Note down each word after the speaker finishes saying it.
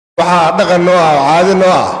waxaa dhaqan noo ah caadi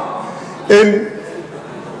noo ah in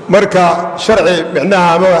marka sharci micnaha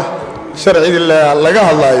ama sharci laga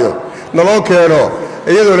hadlayo naloo keeno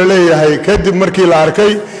iyadoo la leeyahay kadib markii la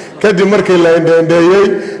arkay kadib markii la indheeyay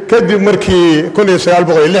kadib markii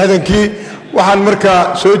 1960kii waxaan marka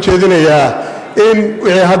soo jeedinayaa in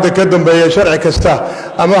wixii hadda ka dambeeya sharci kasta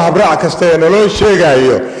ama habraac kasta ee naloo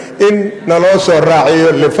sheegayo in naloo soo raaciyo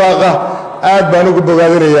lifaaqa aad baan ugu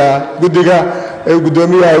bogaadinayaa guddiga ee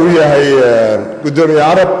gudoomiyaha uu yahay gudoomiye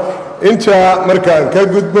Arab inta markaan ka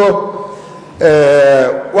gudbo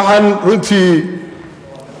waxaan runtii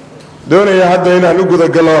doonayaa hadda inaan u guda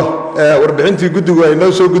galo warbixintii guddigu ay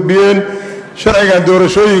noo soo gudbiyeen sharcigan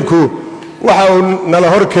doorashooyinku waxa uu nala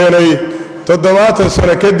hor keenay 70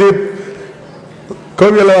 sano kadib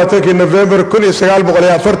 21 November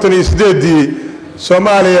 1948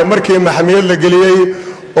 Soomaaliya markii maxkamad la geliyay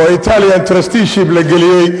oo Italian trusteeship la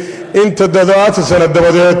geliyay inta 70 sano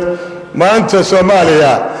dabadeed maanta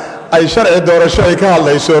Soomaaliya ay sharci doorasho ay ka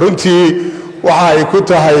hadlayso runtii waxa ay ku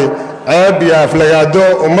tahay ceeb iyo aflagaado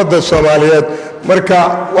ummadda Soomaaliyeed marka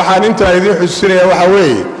waxaan inta idin xusuusinayaa waxa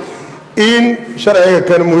weeye in sharciga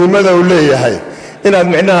kan muhiimada uu leeyahay inaad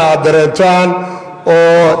micnaha dareentaan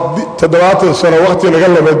oo 70 sano waqti naga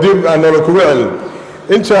lama dib aan kugu celin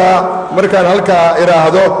inta markaan halka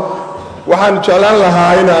iraahdo waxaan jeclaan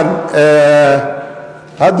lahaa inaan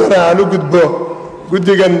haddana aan u gudbo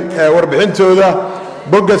guddigan warbixintooda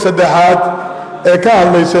bogga saddexaad ee ka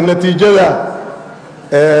hadlaysa natiijada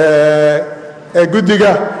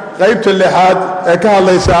guddiga qaybta lixaad ee ka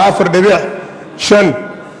hadlaysa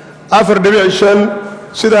 4.5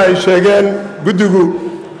 sida ay sheegeen guddigu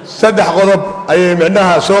 3 qodob ayay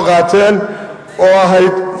micnaha soo qaateen oo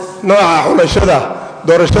ahayd nooca xulashada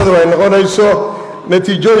doorashadu ay noqonayso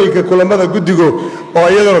natiijooyinka kulamada guddigu oo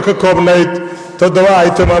iyadoo ka koobnayd 7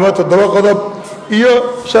 item ama 7 qodob iyo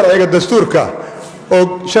sharciga dastuurka oo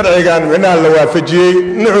sharcigan micnaha la waafajiyay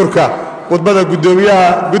nuxurka khudbada gudoomiyaha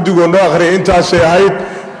guddigu noo akhriyay intaasay ahayd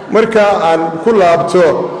marka aan ku laabto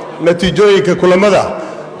natiijooyinka kulamada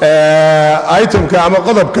itemka ama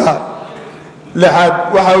qodobka lixaad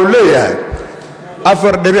waxa uu leeyahay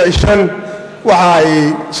 4.5 waxa ay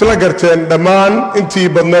isla garteen dhammaan intii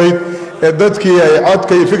badnayd ee dadkii ay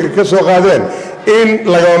codka iyo fikirka ka soo qaadeen in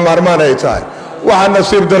laga maarmaan ay tahay waxa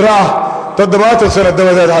nasiib darro ah 70 sano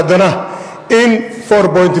dabadeed haddana in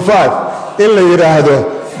 4.5 in la yiraahdo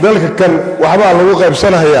dalka kan waxbaa lagu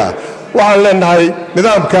qaybsanayaa waxaan leenahay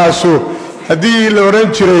nidaamkaasu haddii la oran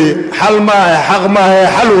jiray xal ma ah xaq ma ah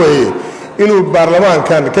xal weeye inuu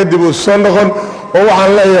baarlamaankan kadib uu soo noqon oo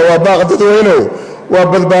waxaan leeyahay waa baaq dadweynow waa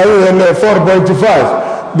badbaadadeenna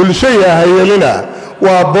 4.5 bulshada hayelina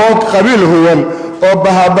waa boog qabiil huwan oo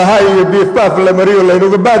bahabaha iyo biifbaaf la mariyo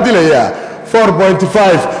laynagu baadilayaa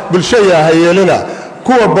 4.5 bulshada hayelina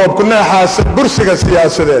kuwa boobku naaxaasa bursiga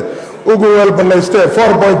siyaasadeed ugu walbanaystee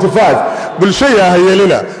 4.5 bulshada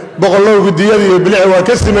hayelina boqolow gudiyada iyo bilic waa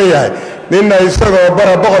ka siman yahay ninna isagoo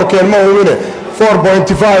bara boqorkeen ma huwine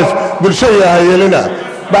 4.5 bulshada hayelina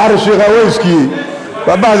baxar shiiqaweyskii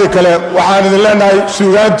babahdi kale waxaan idin leenahay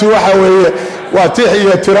suugaantu waxa weeye waa tix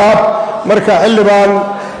iyo tiraab marka xildhibaan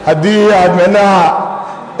haddii aad micnaha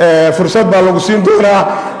fursad baa lagu siin doonaa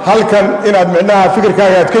halkan inaad micnaha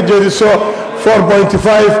fikirkaaga aad ka jeediso 4.5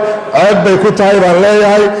 ceeb bay ku tahay baan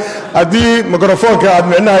leeyahay haddii mikrofoonka aad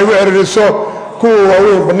micnaha igu ceririso kuwa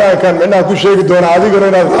waaweyn bannaankan micnaha ku sheegi doonaa adiguna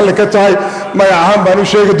inaad raalli ka tahay magac ahaan baan u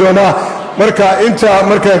sheegi doonaa marka inta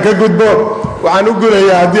markaan ka gudbo waxaan u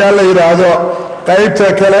gudayaa haddii alla yidhaahdo qaybta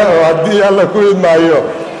kale oo haddii alla ku idmaayo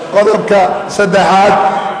qodobka saddexaad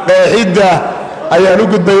qeexidda ayaan u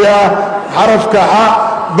gudbayaa xarafka xa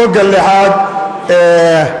bogga lixaad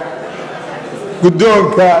ee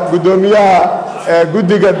gudoomiyaha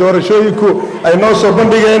guddiga doorashooyinku ay noo soo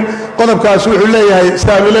bandhigeen qodobkaas wuxuu leeyahay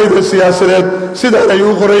saamilayda siyaasadeed sidaan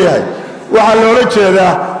ayuu u qoran yahay waxaa loola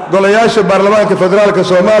jeedaa golayaasha baarlamaanka federaalka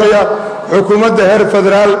Soomaaliya xukuumadda heer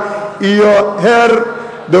federaal iyo heer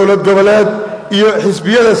dowlad goboleed iyo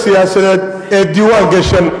xisbiyada siyaasadeed ee diiwaan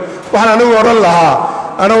gashan waxaan anigu oran lahaa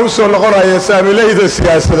ana u soo noqonaya saamilayda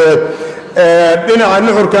siyaasadeed dhinaca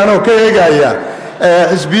nuxurkan oo ka eegaya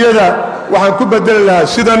xisbiyada waxaan ku bedeli lahaa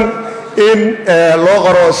sidan in loo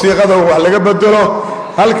qoro siiqada wax laga bedelo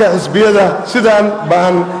halka xisbiyada sidan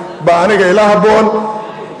baan aniga ila haboon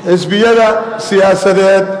xisbiyada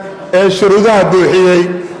siyaasadeed ee shuruudaha buuxiyay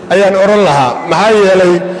ayaan oran lahaa maxaa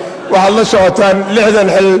yeelay waxaad la socotaan 60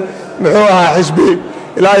 xil muxuu ahaa xisbi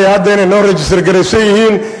ilaa iyo hadda inay noo register garaysan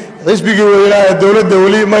yihiin xisbigii weynaa ee dowladda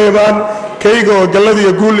weli ma imaan kayga oo gallad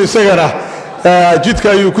iyo guul isagana jidka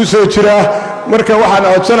ayuu ku soo jiraa marka waxaan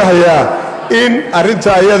codsanayaa in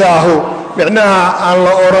arrinta iyada ahu micnaha aan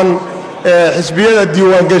la oran xisbiyada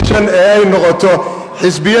diiwaan gashan ee ay noqoto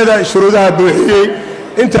xisbiyada shuruudaha buuxiyey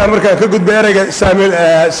inta markaan ka gudbay ereyga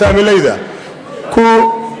saamilayda ku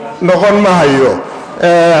noqon mahayo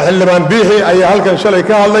xildhibaan biixi ayaa halkan shalay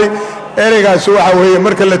ka hadlay ereygaas waxa weeye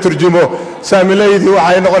marka la turjumo saamilaydii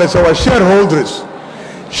waxay noqonaysaa waa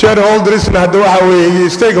shareholdersna hadda waxa weeye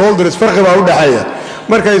stakeholders farqi baa u dhaxeeya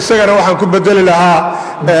marka isagana waxaan ku bedeli lahaa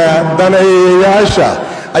daneeyayaasha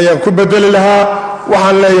ayaan ku bedeli lahaa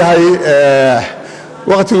waxaan leeyahay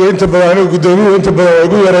waqtigu inta badan anigu gudoomiyuhu inta badan waa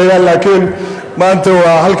igu yareeyaan laakiin maanta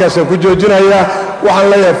waa halkaasaan ku joojinayaa waxaan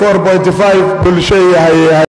leeyahay 4.5 bulsho yahay